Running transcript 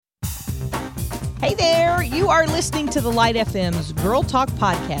Hey there, you are listening to the Light FM's Girl Talk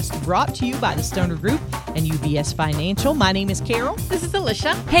podcast, brought to you by the Stoner Group and UBS Financial. My name is Carol. This is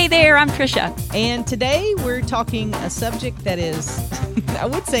Alicia. Hey there, I'm Tricia. And today we're talking a subject that is, I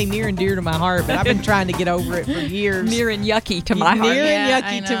would say near and dear to my heart, but I've been trying to get over it for years. Near and yucky to my heart. Near and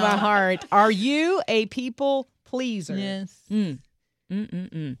yucky to my heart. Are you a people pleaser? Yes.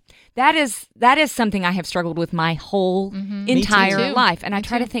 That is something I have struggled with my whole entire life. And I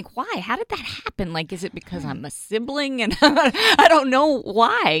try to think, why? How did that happen? Like, is it because I'm a sibling? And I don't know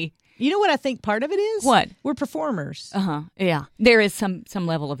why. You know what I think part of it is? What? We're performers. Yeah. There is some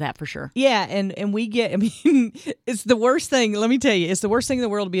level of that for sure. Yeah, and we get, I mean, it's the worst thing, let me tell you, it's the worst thing in the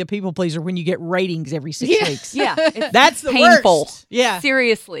world to be a people pleaser when you get ratings every 6 weeks. Yeah. That's the painful. worst. Yeah.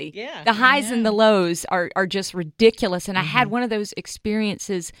 Seriously. Yeah. The highs and the lows are just ridiculous. And I had one of those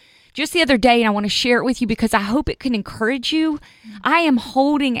experiences just the other day, and I want to share it with you because I hope it can encourage you. I am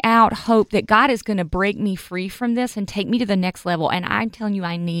holding out hope that God is going to break me free from this and take me to the next level, and I'm telling you,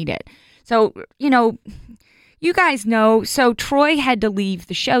 I need it. So, you guys know, so Troy had to leave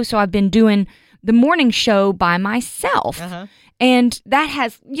the show, so I've been doing the morning show by myself. And that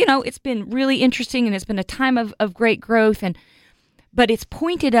has, it's been really interesting, and it's been a time of great growth, but it's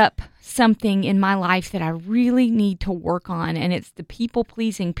pointed up something in my life that I really need to work on, and it's the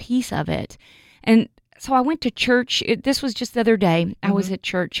people-pleasing piece of it. And so I went to church. This was just the other day. I was at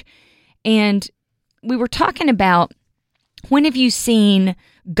church, and we were talking about, when have you seen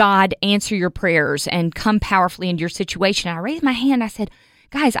God answer your prayers and come powerfully into your situation? And I raised my hand. I said,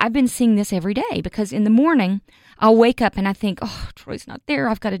 guys, I've been seeing this every day, because in the morning, I'll wake up and I think, oh, Troy's not there.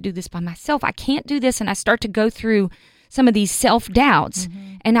 I've got to do this by myself. I can't do this. And I start to go through some of these self-doubts,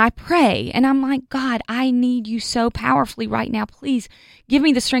 and I pray, and I'm like, God, I need you so powerfully right now. Please give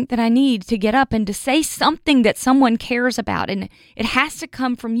me the strength that I need to get up and to say something that someone cares about, and it has to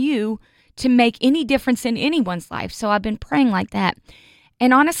come from you to make any difference in anyone's life. So I've been praying like that,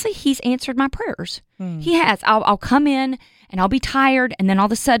 and honestly, he's answered my prayers. He has. I'll come in, and I'll be tired, and then all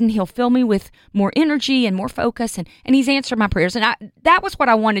of a sudden, he'll fill me with more energy and more focus, and he's answered my prayers, and that was what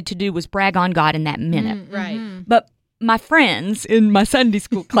I wanted to do, was brag on God in that minute. Right. But my friends in my Sunday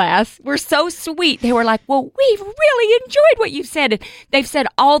school class were so sweet. They were like, well, we've really enjoyed what you've said. They've said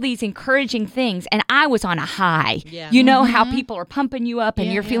all these encouraging things, and I was on a high. Yeah. You know how people are pumping you up,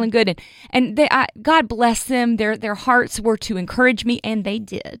 and you're feeling good. And God bless them. Their hearts were to encourage me, and they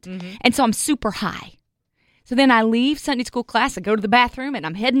did. And so I'm super high. So then I leave Sunday school class, I go to the bathroom, and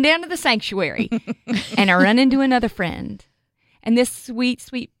I'm heading down to the sanctuary. And I run into another friend. And this sweet,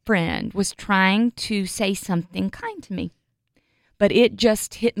 sweet friend was trying to say something kind to me. But it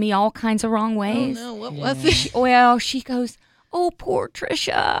just hit me all kinds of wrong ways. Oh, no. What was it? Well, she goes, oh, poor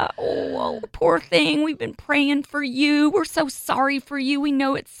Tricia. Oh, poor thing. We've been praying for you. We're so sorry for you. We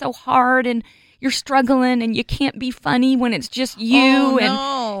know it's so hard, and you're struggling, and you can't be funny when it's just you.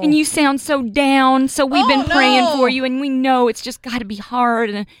 And you sound so down. So we've been praying for you, and we know it's just got to be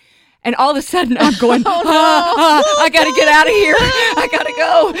hard. And all of a sudden, I'm going, I got to get out of here. I got to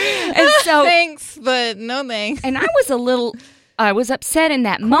go. And so, thanks, but no thanks. And I was upset in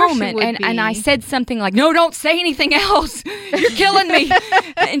that moment. And I said something like, no, don't say anything else. You're killing me.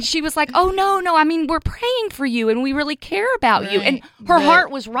 And she was like, oh, no. I mean, we're praying for you, and we really care about you. And her heart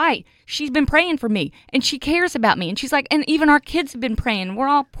was right. She's been praying for me, and she cares about me. And she's like, and even our kids have been praying. We're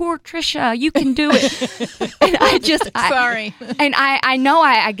all, poor Tricia, you can do it. And I just, sorry. And I know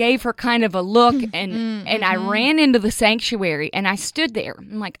I gave her kind of a look, and I ran into the sanctuary, and I stood there.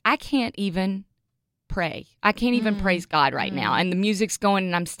 I'm like, I can't even pray. I can't even praise God right now. And the music's going,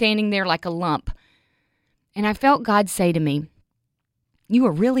 and I'm standing there like a lump. And I felt God say to me, you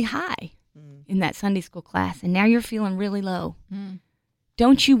were really high in that Sunday school class, and now you're feeling really low.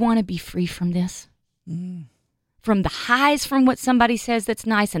 Don't you want to be free from this? From the highs from what somebody says that's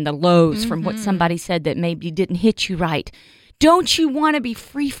nice, and the lows from what somebody said that maybe didn't hit you right. Don't you want to be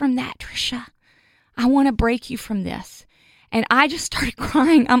free from that, Tricia? I want to break you from this. And I just started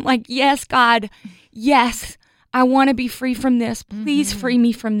crying. I'm like, yes, God, yes, I want to be free from this. Please free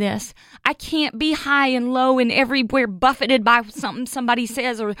me from this. I can't be high and low and everywhere buffeted by something somebody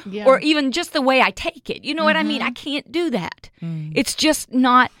says or even just the way I take it. You know what I mean? I can't do that. It's just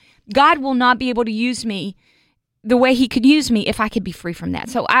not, God will not be able to use me the way he could use me if I could be free from that.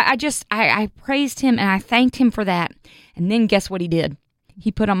 So I praised him, and I thanked him for that. And then guess what he did?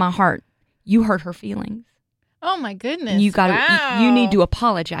 He put on my heart, you hurt her feelings. Oh my goodness. You you need to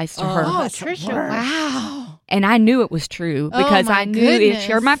apologize to her. Oh, Tricia, wow. And I knew it was true because I knew it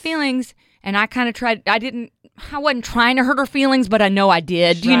hurt my feelings, and I kind of tried. I wasn't trying to hurt her feelings, but I know I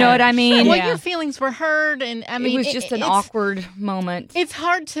did. Do you know what I mean? Well, your feelings were hurt, and I mean, it was just an awkward moment. It's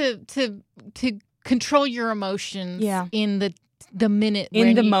hard to control your emotions Yeah. in the minute.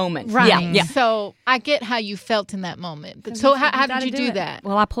 In the moment. Right. Yeah, yeah. So I get how you felt in that moment. But so how did you do that?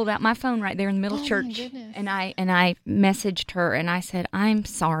 Well, I pulled out my phone right there in the middle of Oh, my church, goodness. and I messaged her, and I said, "I'm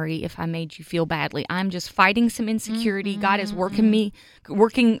sorry if I made you feel badly. I'm just fighting some insecurity. God is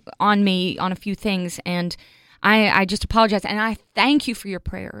working on me on a few things, and I just apologize, and I thank you for your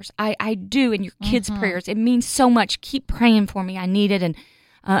prayers. I do, and your kids' prayers. It means so much. Keep praying for me. I need it, and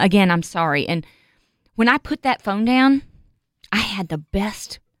again, I'm sorry." And when I put that phone down, I had the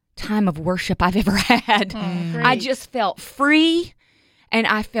best time of worship I've ever had. I just felt free, and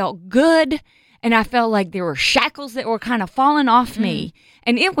I felt good, and I felt like there were shackles that were kind of falling off me.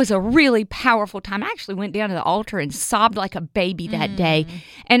 And it was a really powerful time. I actually went down to the altar and sobbed like a baby that day.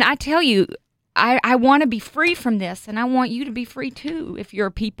 And I tell you, I want to be free from this, and I want you to be free too if you're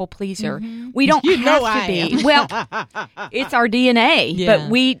a people pleaser. We don't have to be. Well, it's our DNA,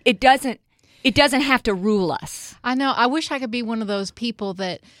 but it doesn't have to rule us. I know. I wish I could be one of those people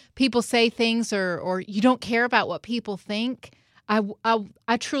that people say things or you don't care about what people think.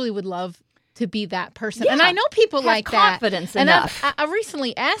 I truly would love to be that person. Yeah. And I know people Have like confidence that. enough. And I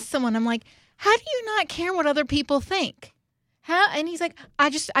recently asked someone, I'm like, how do you not care what other people think? How? And he's like,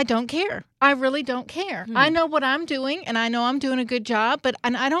 I don't care. I really don't care. I know what I'm doing, and I know I'm doing a good job,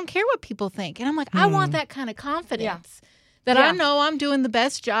 and I don't care what people think. And I'm like, I want that kind of confidence. That I know I'm doing the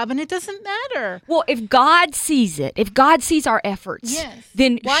best job, and it doesn't matter. Well, if God sees it, if God sees our efforts,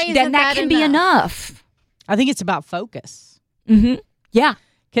 then that can be enough. I think it's about focus. Yeah.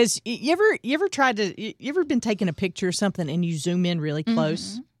 Because you ever been taking a picture of something and you zoom in really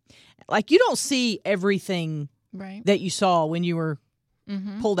close? Like you don't see everything that you saw when you were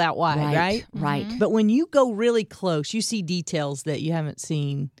pulled out wide, right? Right. But when you go really close, you see details that you haven't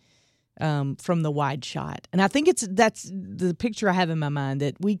seen from the wide shot. And I think that's the picture I have in my mind,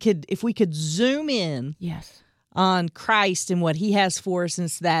 that if we could zoom in on Christ and what he has for us, and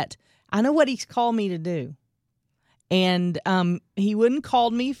it's that I know what he's called me to do. And he wouldn't call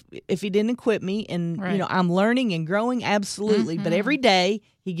me if he didn't equip me. And, I'm learning and growing, absolutely. But every day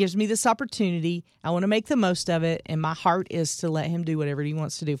he gives me this opportunity. I want to make the most of it. And my heart is to let him do whatever he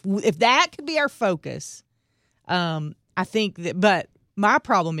wants to do. If that could be our focus, I think that, but my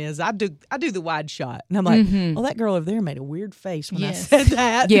problem is I do the wide shot. And I'm like, oh, that girl over there made a weird face when I said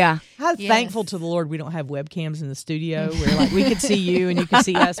that. Yeah. I'm thankful to the Lord we don't have webcams in the studio where like we could see you and you could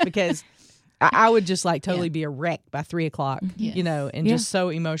see us, because I would just like totally be a wreck by 3:00, and just so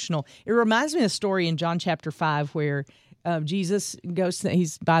emotional. It reminds me of a story in John chapter 5 where Jesus goes,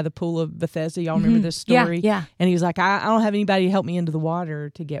 he's by the pool of Bethesda. Y'all remember this story? Yeah. And he was like, I don't have anybody to help me into the water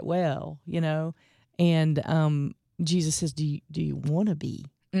to get well, And Jesus says, do you want to be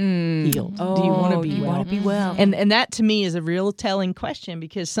healed? Do you want to be well? And that to me is a real telling question,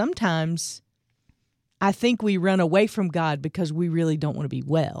 because sometimes I think we run away from God because we really don't want to be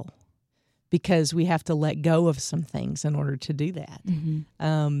well, because we have to let go of some things in order to do that.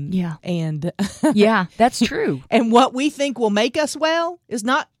 And yeah, that's true. And what we think will make us well is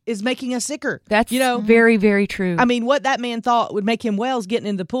making us sicker. That's very, very true. I mean, what that man thought would make him well is getting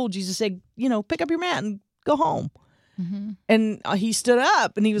in the pool. Jesus said, pick up your mat and go home. And he stood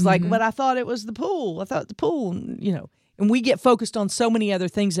up and he was like, but I thought it was the pool. I thought the pool, And we get focused on so many other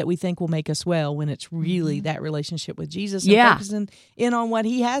things that we think will make us well, when it's really that relationship with Jesus and focusing in on what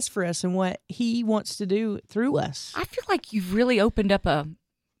he has for us and what he wants to do through us. I feel like you've really opened up a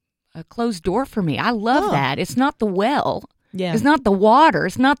closed door for me. I love that. It's not the well. Yeah. It's not the water.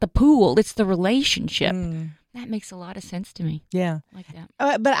 It's not the pool. It's the relationship. That makes a lot of sense to me. Yeah. Like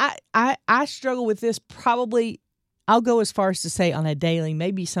that. But I struggle with this probably, I'll go as far as to say on a daily,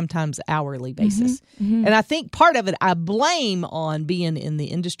 maybe sometimes hourly basis. And I think part of it I blame on being in the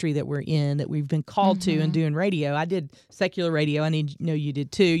industry that we're in, that we've been called to and doing radio. I did secular radio. I know you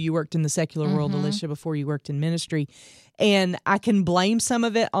did too. You worked in the secular world, Alicia, before you worked in ministry. And I can blame some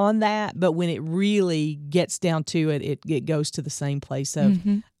of it on that. But when it really gets down to it, it goes to the same place of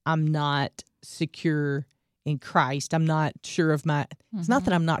I'm not secure in Christ. I'm not sure of my, it's not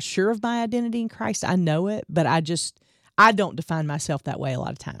that I'm not sure of my identity in Christ. I know it, but I don't define myself that way a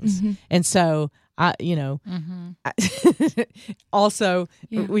lot of times. And so also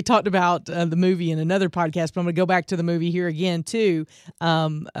we talked about the movie in another podcast, but I'm going to go back to the movie here again too.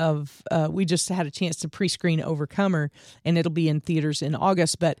 We just had a chance to pre-screen Overcomer, and it'll be in theaters in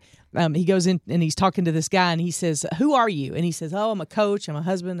August. But he goes in and he's talking to this guy, and he says, "Who are you?" And he says, "Oh, I'm a coach. I'm a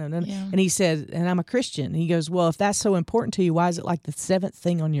husband." And he said, "And I'm a Christian." And he goes, "Well, if that's so important to you, why is it like the 7th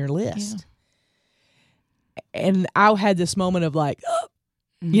thing on your list?" And I had this moment of like,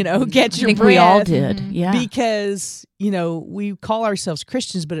 catch your I think breath. we all did. Yeah. Because, we call ourselves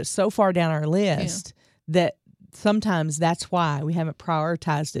Christians, but it's so far down our list that sometimes that's why we haven't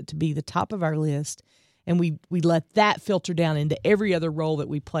prioritized it to be the top of our list. And we let that filter down into every other role that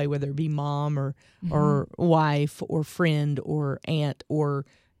we play, whether it be mom or wife or friend or aunt or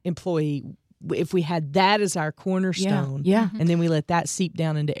employee. If we had that as our cornerstone, and then we let that seep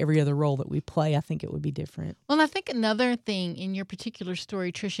down into every other role that we play, I think it would be different. Well, and I think another thing in your particular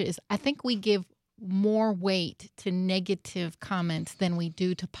story, Tricia, is I think we give more weight to negative comments than we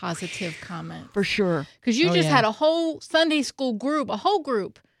do to positive comments. For sure. Because you had a whole Sunday school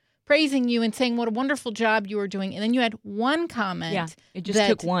group, praising you and saying what a wonderful job you were doing. And then you had one comment. Yeah, it just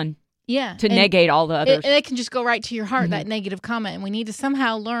took one. Yeah. To negate all the others. It can just go right to your heart, that negative comment. And we need to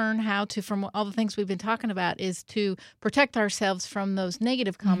somehow learn how to, from all the things we've been talking about, is to protect ourselves from those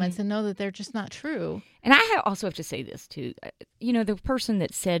negative comments and know that they're just not true. And I also have to say this, too. The person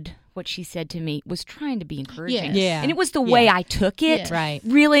that said what she said to me was trying to be encouraging. Yes. Yeah. And it was the way I took it. Yes. Right.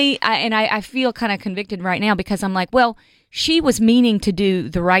 Really, I feel kind of convicted right now because I'm like, well, she was meaning to do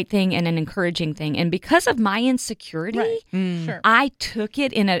the right thing and an encouraging thing. And because of my insecurity, Sure. I took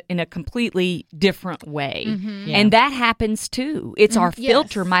it in a completely different way. Yeah. And that happens, too. It's our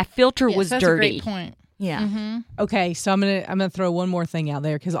filter. My filter was that's dirty. a great point. Yeah. Okay, so I'm gonna throw one more thing out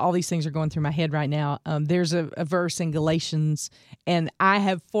there because all these things are going through my head right now. There's a verse in Galatians, and I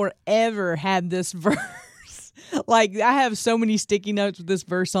have forever had this verse. Like, I have so many sticky notes with this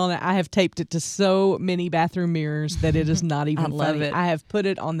verse on it. I have taped it to so many bathroom mirrors that it is not even love funny. it. I have put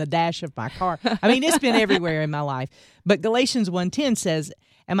it on the dash of my car. I mean, it's been everywhere in my life. But Galatians 1:10 says,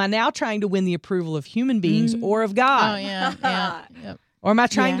 "Am I now trying to win the approval of human beings or of God? Oh, yeah. Yep. Or am I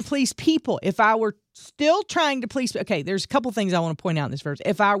trying to please people? If I were still trying to please, okay, there's a couple things I want to point out in this verse.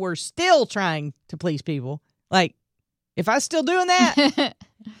 If I were still trying to please people, like if I was still doing that,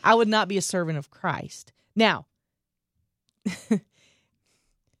 I would not be a servant of Christ." Now,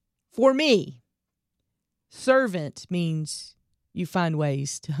 for me, servant means you find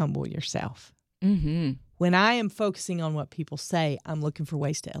ways to humble yourself. Mm-hmm. When I am focusing on what people say, I'm looking for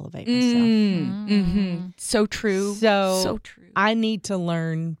ways to elevate myself. So true. So true. I need to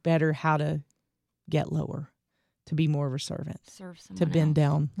learn better how to get lower, to be more of a servant, Serve someone to bend else.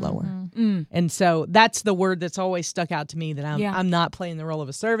 down lower. And so that's the word that's always stuck out to me, that I'm not playing the role of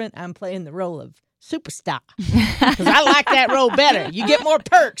a servant. I'm playing the role of superstar, because I like that role better. You get more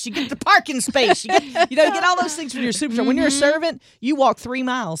perks. You get the parking space. You get all those things when you're a superstar. When you're a servant, you walk 3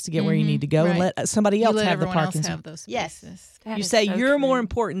 miles to get where you need to go and let somebody else have the parking space. Have those spaces. That You is say so you're true. more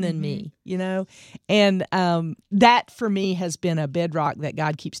important than me, and that for me has been a bedrock that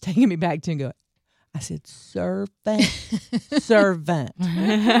God keeps taking me back to and go, I said, servant.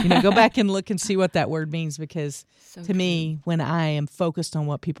 Go back and look and see what that word means, because to me, when I am focused on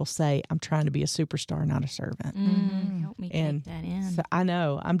what people say, I'm trying to be a superstar, not a servant. Help me And take that in. so I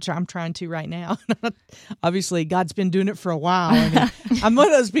know I'm trying to right now. Obviously, God's been doing it for a while. I mean, I'm one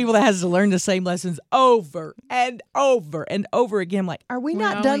of those people that has to learn the same lessons over and over and over again. I'm like, are we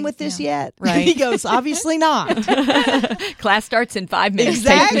not done with this yet? Right. He goes, obviously not. Class starts in 5 minutes.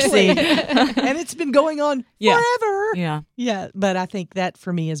 Exactly. Take your seat. And it's been going on forever. Yeah. Yeah, but I think that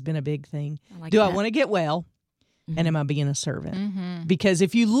for me has been a big thing. like Do I that. want to get well? And am I being a servant? Because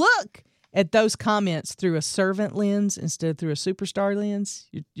if you look at those comments through a servant lens instead of through a superstar lens,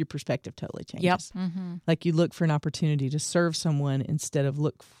 your perspective totally changes. Yep. Like you look for an opportunity to serve someone instead of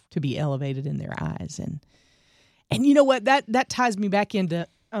look to be elevated in their eyes. And you know what? That ties me back into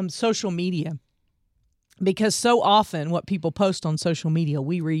social media. Because so often what people post on social media,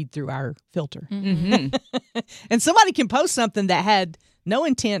 we read through our filter. And somebody can post something that had no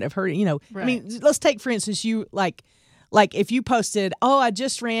intent of hurting, I mean, let's take, for instance, you like if you posted, I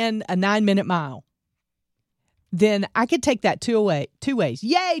just ran a 9-minute mile. Then I could take that two ways.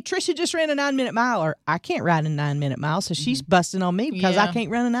 Yay, Tricia just ran a 9-minute mile, or I can't ride a 9-minute mile, so she's busting on me because I can't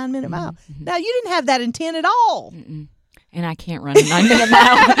run a 9-minute mile. Now, you didn't have that intent at all. And I can't run a 9-minute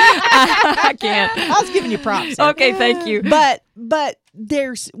mile. I can't. I was giving you props. Okay, thank you. But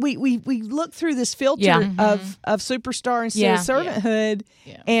there's we look through this filter of superstar instead of servanthood,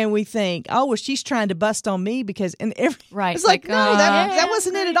 and we think, well, she's trying to bust on me because it's like no, that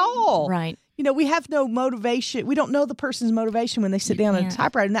wasn't it at all. Right. We have no motivation. We don't know the person's motivation when they sit down at a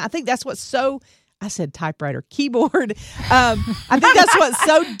typewriter. And I think that's what's so. I said typewriter, keyboard. I think that's what's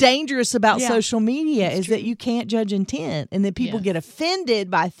so dangerous about social media is that you can't judge intent, and that people get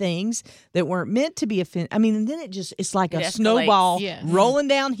offended by things that weren't meant to be offended. I mean, and then it's like a snowball rolling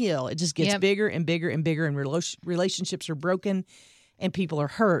downhill. It just gets bigger and bigger and bigger, and relationships are broken, and people are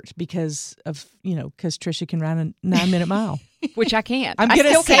hurt because Tricia can run a 9-minute mile. which I can't. I'm going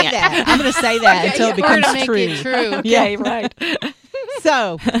to say that. I'm going to say that until it becomes make true. It true. Okay, right.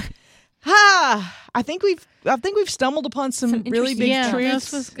 So, I think we've stumbled upon some really big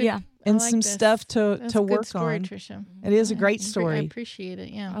truths. Was good. Yeah. And some stuff to work story, on. Tricia. It is a great story. I appreciate it.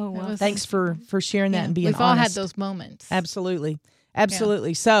 Yeah. Oh, well. Thanks for sharing that and being honest. We've all had those moments. Absolutely.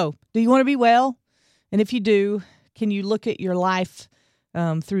 So, do you want to be well? And if you do, can you look at your life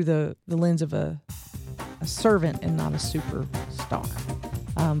through the lens of a servant and not a superstar?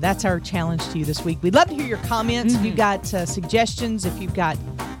 That's our challenge to you this week. We'd love to hear your comments. If you've got suggestions, if you've got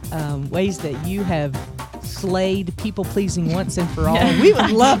ways that you have slayed people-pleasing once and for all, we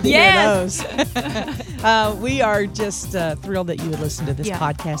would love to hear those. We are just thrilled that you would listen to this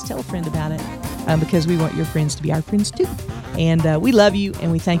podcast. Tell a friend about it because we want your friends to be our friends too. And we love you,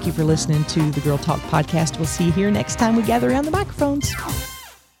 and we thank you for listening to the Girl Talk podcast. We'll see you here next time we gather around the microphones.